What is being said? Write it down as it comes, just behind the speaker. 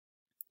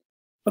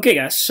Okay,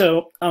 guys,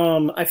 so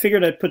I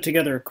figured I'd put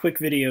together a quick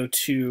video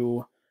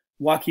to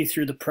walk you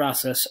through the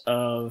process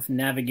of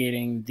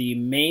navigating the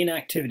main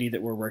activity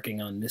that we're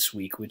working on this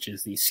week, which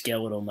is the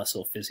Skeletal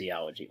Muscle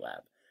Physiology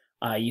Lab.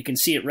 You can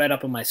see it right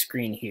up on my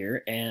screen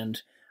here,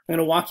 and I'm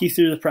going to walk you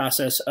through the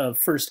process of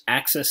first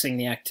accessing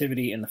the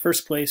activity in the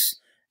first place,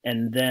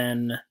 and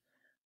then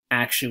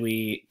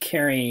actually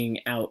carrying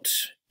out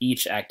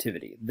each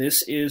activity.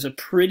 This is a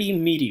pretty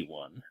meaty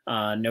one,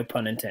 no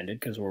pun intended,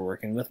 because we're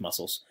working with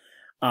muscles.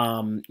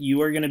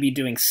 You are going to be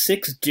doing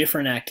 6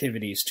 different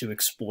activities to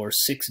explore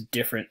 6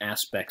 different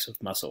aspects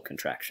of muscle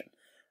contraction.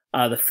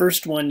 The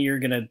first one, you're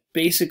going to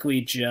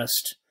basically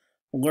just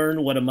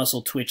learn what a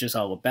muscle twitch is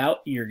all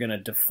about. You're going to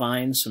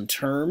define some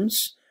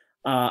terms.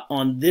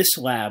 On this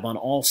lab, on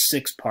all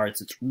 6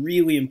 parts, it's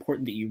really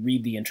important that you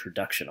read the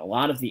introduction. A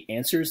lot of the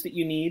answers that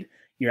you need,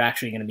 you're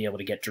actually going to be able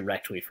to get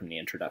directly from the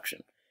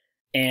introduction.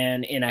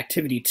 And in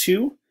activity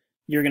 2,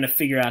 you're going to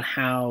figure out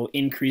how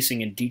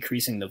increasing and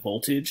decreasing the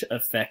voltage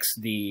affects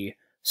the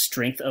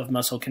strength of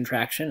muscle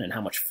contraction and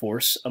how much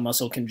force a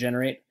muscle can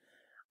generate.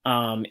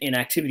 In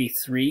activity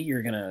 3,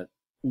 you're going to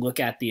look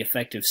at the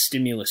effect of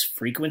stimulus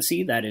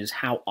frequency, that is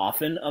how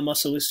often a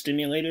muscle is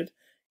stimulated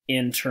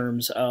in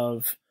terms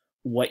of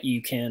what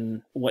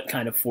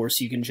kind of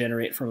force you can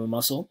generate from a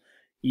muscle.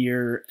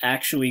 You're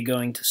actually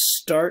going to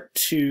start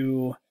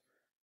to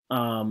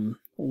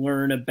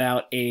learn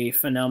about a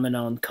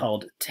phenomenon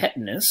called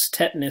tetanus.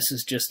 Tetanus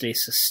is just a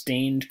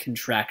sustained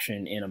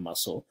contraction in a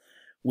muscle,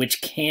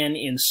 which can,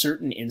 in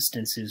certain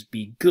instances,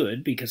 be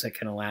good because it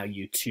can allow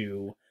you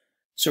to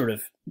sort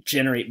of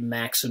generate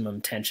maximum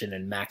tension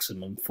and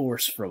maximum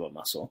force from a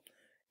muscle.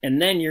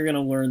 And then you're going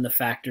to learn the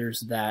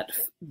factors that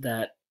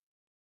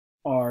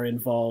are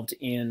involved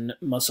in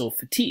muscle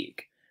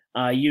fatigue.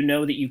 You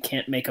know that you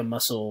can't make a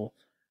muscle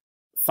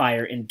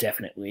fire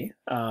indefinitely.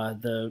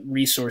 The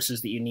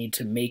resources that you need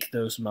to make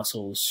those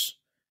muscles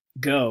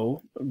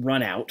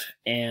run out,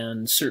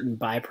 and certain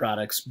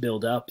byproducts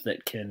build up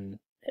that can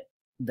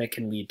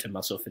lead to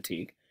muscle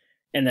fatigue.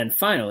 And then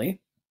finally,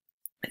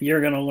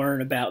 you're going to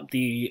learn about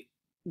the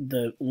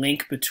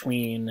link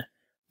between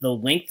the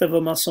length of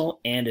a muscle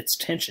and its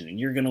tension. And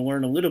you're going to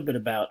learn a little bit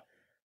about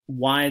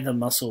why the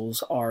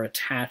muscles are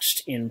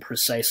attached in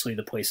precisely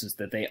the places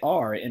that they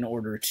are in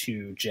order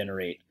to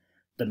generate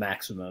the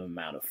maximum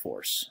amount of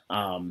force.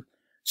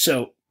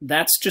 So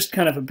that's just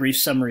kind of a brief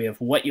summary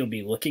of what you'll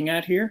be looking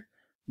at here.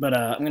 But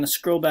I'm going to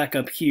scroll back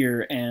up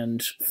here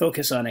and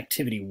focus on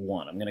activity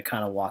 1. I'm going to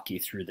kind of walk you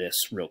through this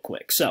real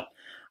quick. So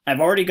I've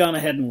already gone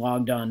ahead and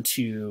logged on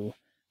to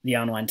the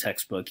online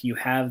textbook. You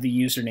have the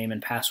username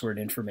and password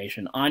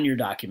information on your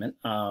document.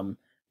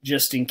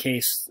 Just in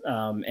case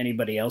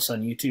anybody else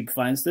on YouTube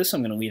finds this,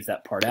 I'm going to leave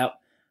that part out.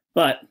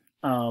 But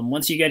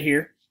once you get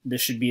here, this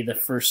should be the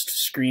first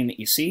screen that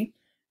you see,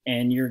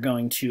 and you're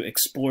going to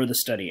explore the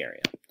study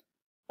area.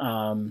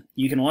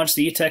 You can launch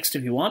the e-text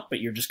if you want, but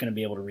you're just going to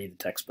be able to read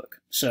the textbook.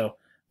 So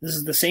this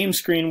is the same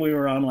screen we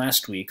were on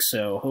last week,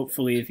 so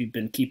hopefully if you've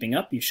been keeping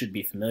up, you should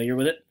be familiar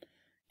with it.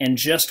 And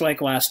just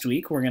like last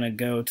week, we're going to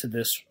go to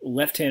this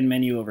left-hand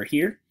menu over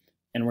here,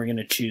 and we're going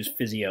to choose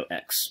Physio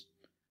X.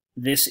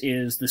 This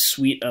is the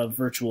suite of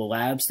virtual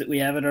labs that we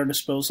have at our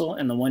disposal,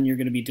 and the one you're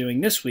going to be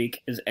doing this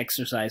week is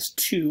exercise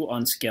 2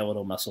 on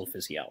skeletal muscle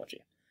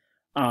physiology.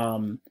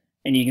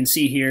 And you can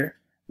see here,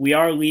 we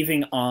are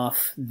leaving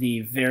off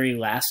the very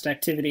last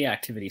activity,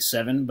 activity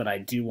 7, but I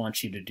do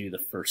want you to do the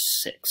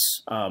first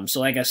 6. So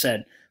like I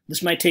said,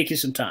 this might take you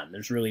some time.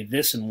 There's really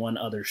this and one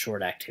other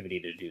short activity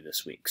to do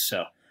this week.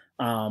 So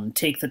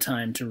take the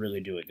time to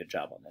really do a good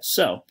job on this.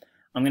 So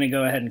I'm going to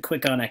go ahead and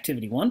click on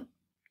activity 1,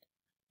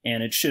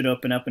 and it should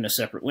open up in a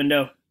separate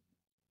window.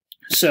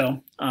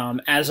 So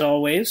as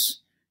always,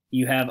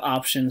 you have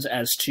options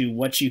as to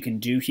what you can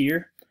do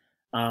here.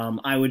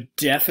 I would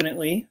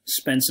definitely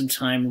spend some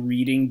time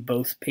reading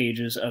both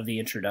pages of the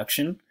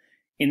introduction.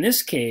 In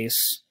this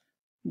case,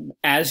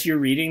 as you're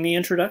reading the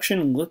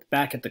introduction, look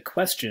back at the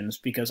questions,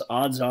 because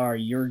odds are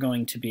you're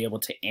going to be able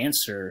to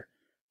answer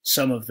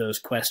some of those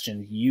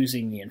questions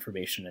using the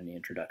information in the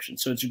introduction.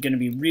 So it's going to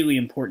be really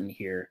important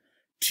here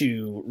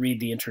to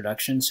read the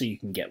introduction so you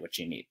can get what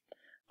you need.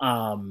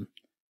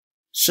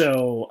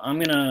 So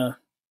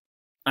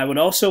I would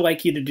also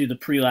like you to do the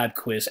pre-lab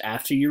quiz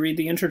after you read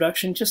the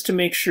introduction, just to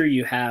make sure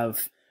you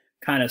have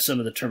kind of some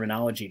of the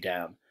terminology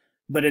down.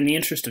 But in the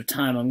interest of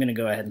time, I'm going to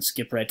go ahead and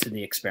skip right to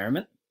the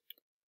experiment.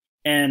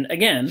 And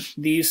again,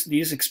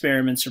 these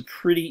experiments are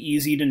pretty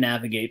easy to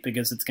navigate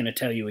because it's going to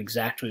tell you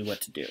exactly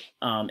what to do.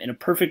 In a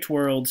perfect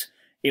world,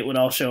 it would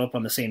all show up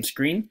on the same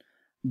screen.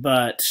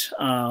 But,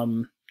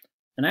 and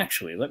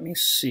actually, let me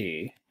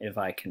see if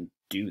I can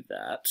do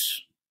that.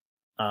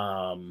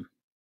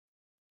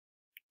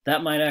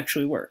 That might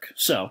actually work.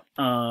 So,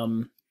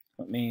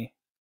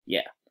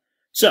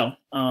 So,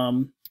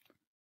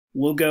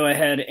 we'll go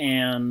ahead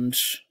and,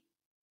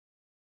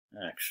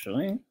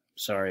 actually,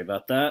 sorry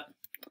about that.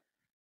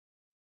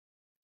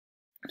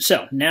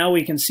 So, now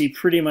we can see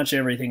pretty much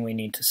everything we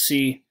need to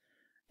see.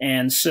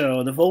 And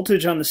so, the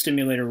voltage on the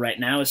stimulator right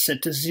now is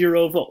set to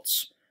 0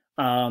 volts.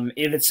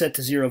 If it's set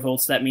to 0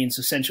 volts, that means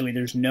essentially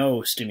there's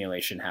no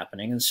stimulation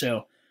happening. And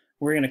so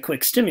we're going to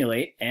click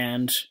stimulate,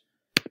 and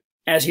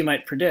as you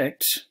might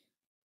predict,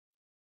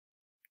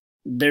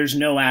 there's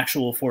no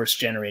actual force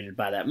generated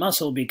by that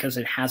muscle because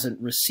it hasn't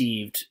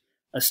received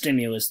a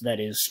stimulus that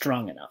is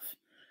strong enough.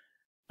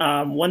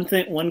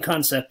 One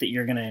concept that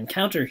you're going to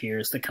encounter here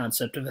is the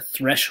concept of a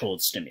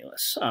threshold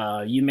stimulus.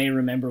 You may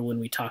remember when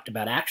we talked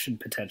about action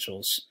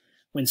potentials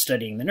when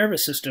studying the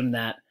nervous system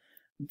that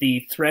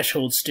the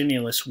threshold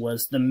stimulus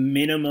was the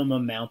minimum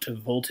amount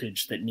of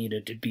voltage that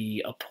needed to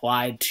be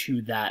applied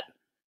to that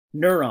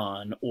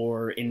neuron,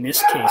 or in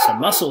this case, a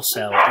muscle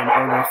cell, in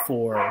order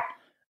for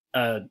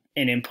an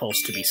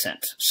impulse to be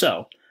sent.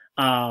 So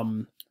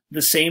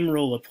the same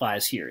rule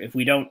applies here. If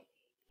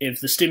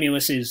the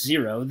stimulus is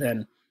 0,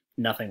 then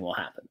nothing will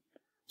happen.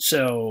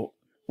 So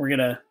we're going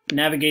to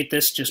navigate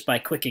this just by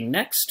clicking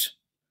next.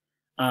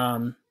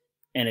 And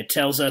it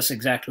tells us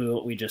exactly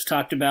what we just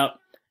talked about.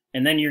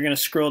 And then you're going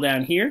to scroll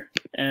down here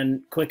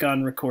and click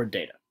on record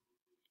data.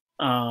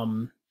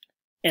 And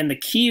the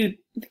key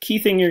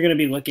thing you're going to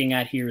be looking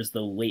at here is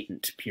the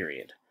latent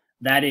period.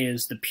 That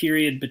is the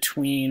period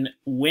between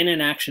when an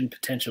action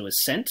potential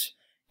is sent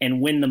and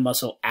when the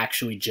muscle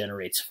actually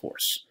generates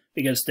force.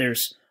 Because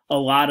there's a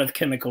lot of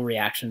chemical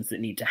reactions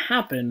that need to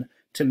happen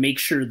to make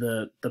sure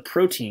the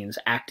proteins,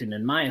 actin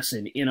and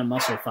myosin, in a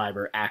muscle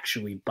fiber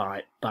actually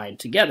bind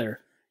together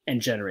and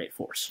generate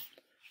force.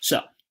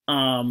 So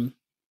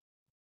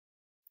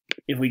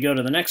if we go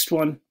to the next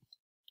one,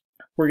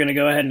 we're going to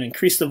go ahead and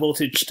increase the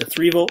voltage to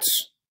 3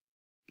 volts.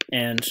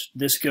 And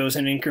this goes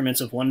in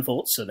increments of 1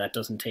 volt, so that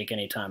doesn't take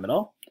any time at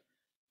all.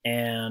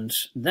 And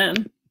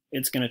then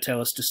it's going to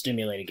tell us to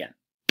stimulate again.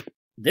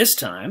 This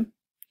time,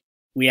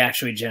 we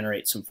actually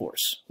generate some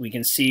force. We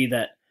can see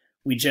that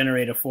we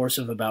generate a force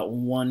of about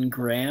 1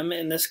 gram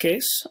in this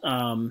case.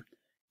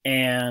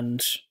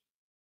 And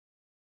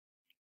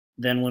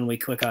then when we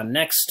click on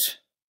next,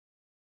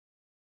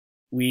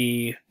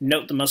 we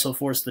note the muscle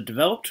force that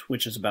developed,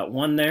 which is about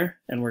 1 there,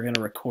 and we're going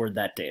to record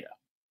that data.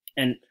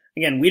 And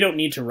again, we don't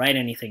need to write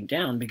anything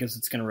down because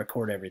it's going to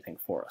record everything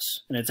for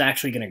us. And it's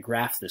actually going to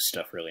graph this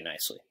stuff really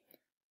nicely.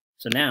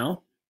 So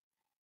now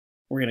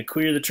we're going to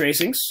clear the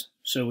tracings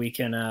so we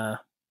can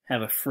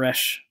have a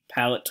fresh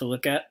palette to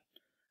look at.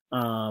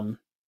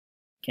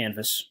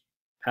 Canvas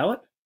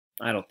palette?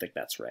 I don't think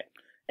that's right.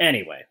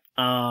 Anyway,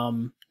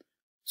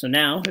 so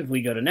now if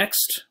we go to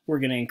next, we're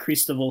going to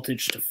increase the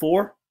voltage to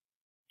 4.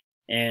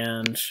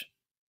 And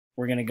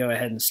we're going to go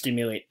ahead and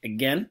stimulate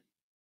again.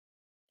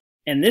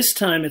 And this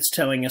time it's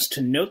telling us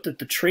to note that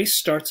the trace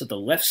starts at the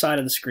left side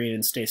of the screen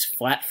and stays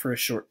flat for a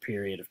short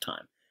period of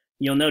time.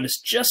 You'll notice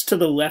just to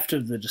the left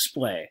of the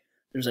display,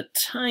 there's a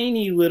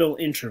tiny little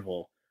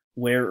interval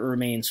where it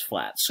remains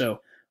flat.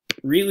 So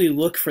really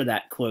look for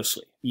that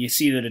closely. You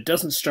see that it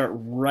doesn't start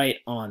right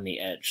on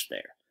the edge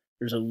there.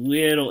 There's a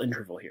little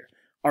interval here.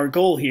 Our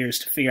goal here is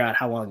to figure out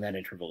how long that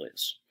interval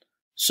is.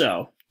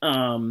 So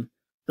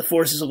the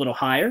force is a little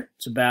higher.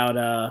 It's about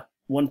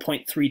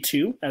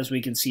 1.32, as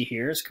we can see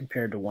here, as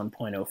compared to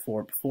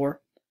 1.04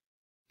 before.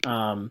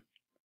 And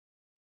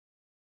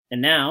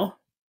now,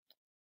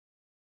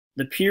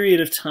 the period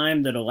of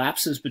time that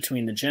elapses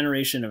between the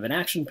generation of an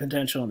action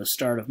potential and the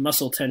start of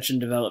muscle tension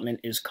development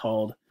is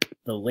called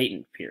the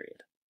latent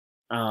period.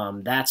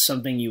 That's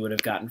something you would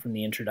have gotten from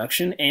the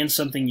introduction and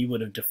something you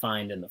would have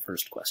defined in the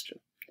first question.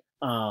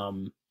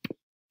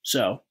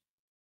 So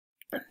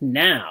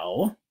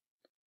now,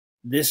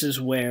 this is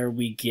where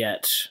we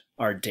get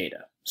our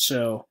data.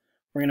 So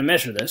we're going to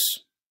measure this,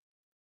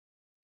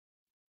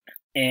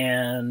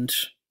 and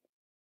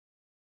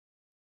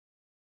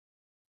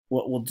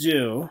what we'll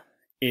do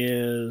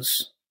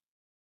is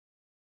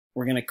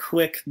we're going to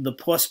click the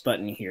plus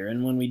button here,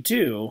 and when we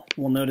do,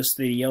 we'll notice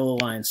the yellow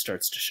line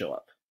starts to show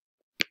up.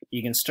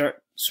 You can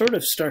start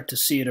to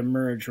see it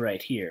emerge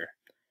right here.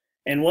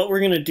 And what we're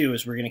going to do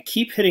is we're going to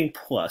keep hitting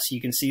plus. You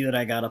can see that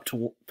I got up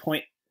to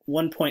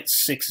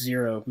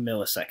 1.60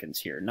 milliseconds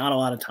here, not a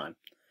lot of time.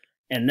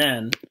 And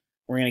then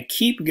we're going to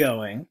keep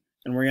going,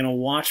 and we're going to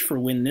watch for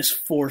when this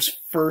force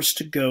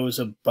first goes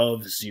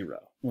above 0,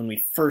 when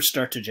we first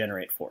start to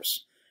generate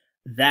force.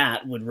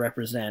 That would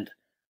represent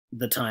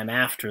the time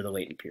after the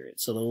latent period.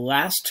 So the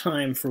last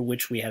time for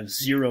which we have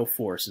 0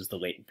 force is the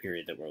latent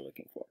period that we're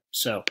looking for.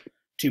 So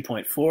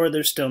 2.4,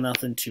 there's still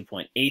nothing.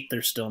 2.8,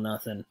 there's still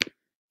nothing.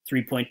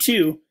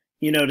 3.2,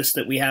 you notice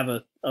that we have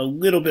a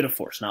little bit of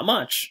force. Not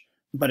much,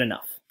 but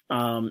enough.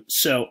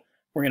 So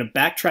we're going to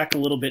backtrack a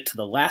little bit to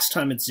the last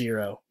time it's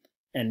 0,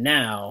 and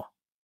now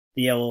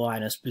the yellow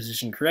line is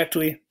positioned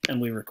correctly, and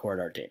we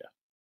record our data.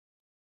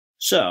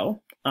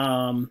 So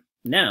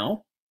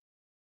now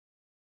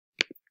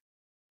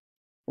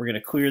we're going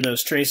to clear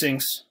those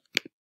tracings,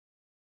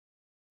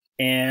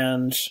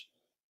 and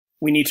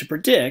we need to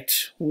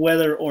predict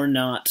whether or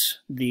not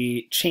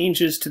the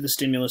changes to the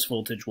stimulus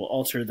voltage will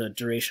alter the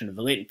duration of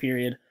the latent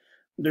period.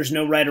 There's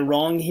no right or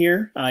wrong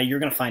here. You're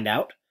going to find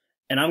out.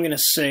 And I'm going to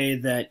say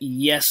that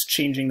yes,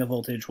 changing the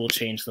voltage will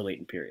change the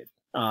latent period.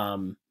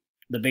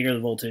 The bigger the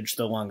voltage,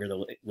 the longer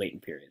the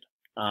latent period.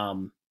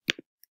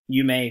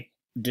 You may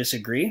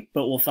disagree,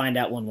 but we'll find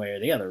out one way or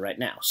the other right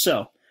now.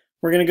 So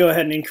we're going to go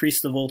ahead and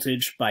increase the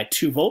voltage by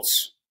 2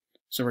 volts.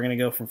 So we're going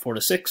to go from 4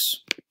 to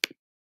 6.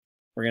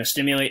 We're going to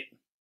stimulate.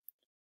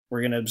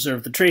 We're going to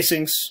observe the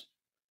tracings.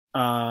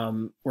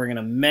 We're going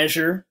to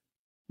measure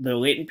the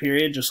latent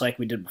period just like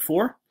we did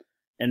before,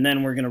 and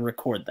then we're going to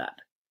record that.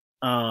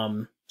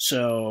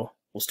 So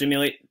we'll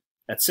stimulate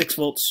at 6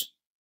 volts.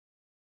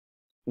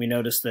 We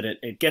notice that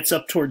it gets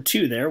up toward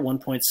 2 there,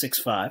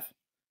 1.65.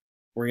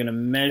 We're going to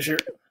measure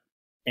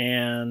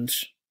and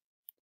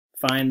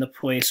find the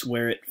place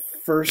where it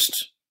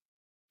first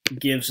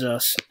gives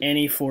us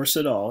any force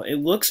at all. It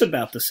looks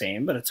about the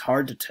same, but it's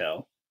hard to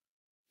tell.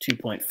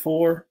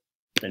 2.4,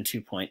 then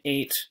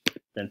 2.8,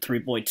 then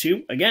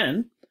 3.2.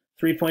 Again,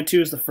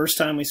 3.2 is the first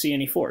time we see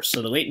any force.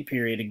 So the latent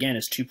period, again,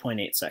 is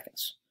 2.8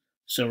 seconds.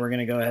 So we're going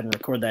to go ahead and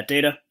record that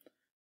data.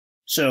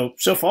 So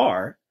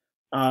far,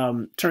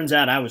 turns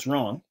out I was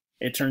wrong.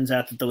 It turns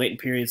out that the latent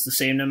period is the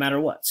same no matter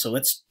what. So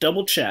let's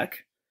double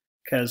check,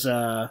 because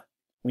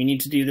we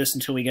need to do this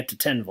until we get to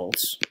 10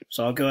 volts.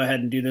 So I'll go ahead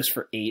and do this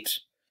for 8.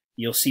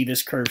 You'll see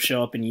this curve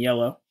show up in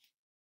yellow.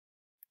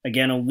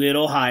 Again, a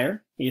little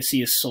higher. You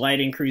see a slight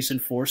increase in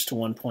force to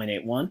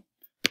 1.81.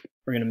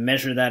 We're going to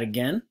measure that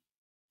again,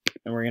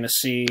 and we're going to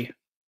see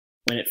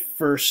when it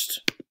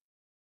first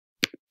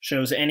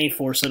shows any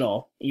force at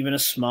all, even a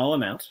small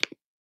amount.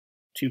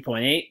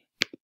 2.8,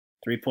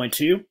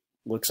 3.2.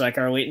 Looks like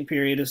our latent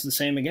period is the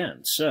same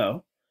again.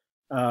 So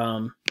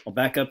I'll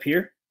back up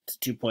here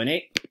to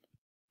 2.8,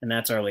 and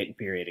that's our latent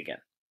period again.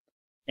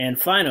 And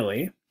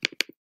finally,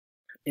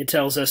 it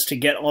tells us to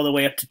get all the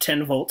way up to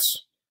 10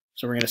 volts.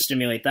 So we're going to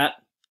stimulate that.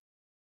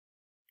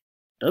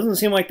 Doesn't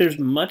seem like there's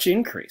much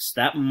increase.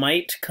 That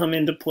might come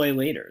into play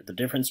later. The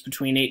difference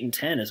between 8 and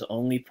 10 is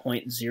only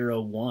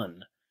 0.01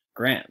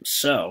 grams.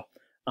 So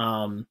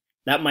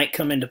that might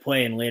come into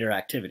play in later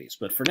activities.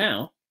 But for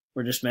now,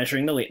 we're just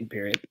measuring the latent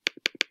period.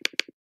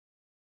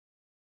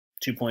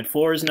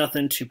 2.4 is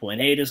nothing,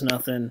 2.8 is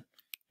nothing.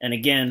 And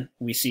again,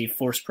 we see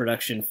force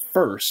production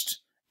first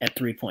at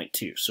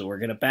 3.2. So we're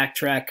going to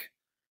backtrack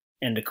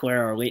and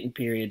declare our latent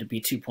period to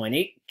be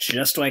 2.8,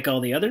 just like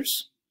all the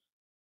others.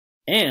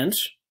 And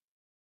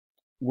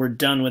we're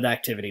done with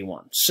activity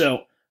 1.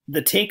 So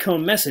the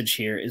take-home message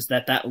here is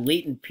that that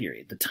latent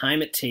period, the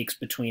time it takes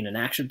between an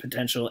action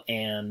potential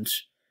and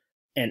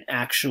an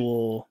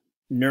actual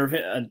nerve,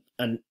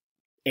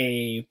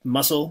 a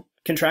muscle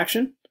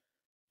contraction,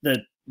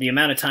 the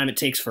amount of time it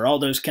takes for all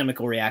those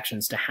chemical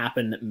reactions to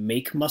happen that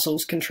make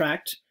muscles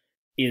contract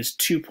is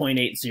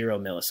 2.80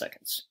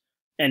 milliseconds.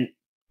 And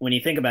when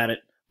you think about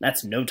it,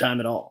 that's no time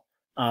at all.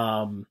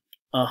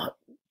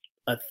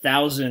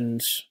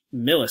 1,000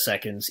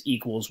 milliseconds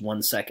equals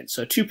 1 second.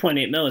 So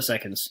 2.8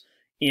 milliseconds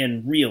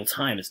in real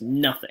time is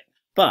nothing.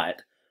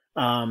 But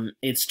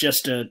it's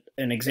just an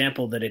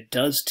example that it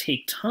does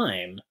take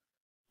time,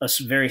 a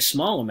very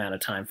small amount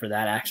of time, for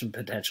that action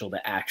potential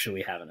to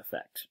actually have an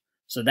effect.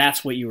 So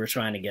that's what you were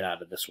trying to get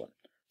out of this one.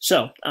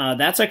 So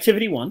that's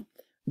activity 1.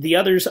 The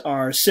others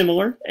are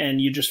similar,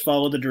 and you just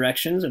follow the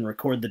directions and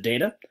record the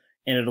data,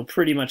 and it'll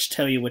pretty much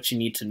tell you what you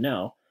need to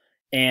know.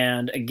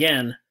 And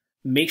again,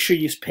 make sure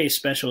you pay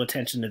special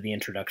attention to the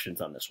introductions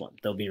on this one.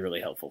 They'll be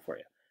really helpful for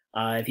you.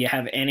 If you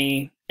have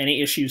any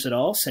issues at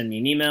all, send me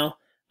an email.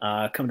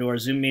 Come to our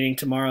Zoom meeting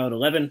tomorrow at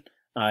 11.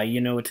 You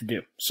know what to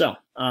do. So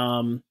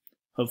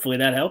hopefully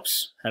that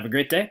helps. Have a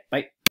great day.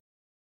 Bye.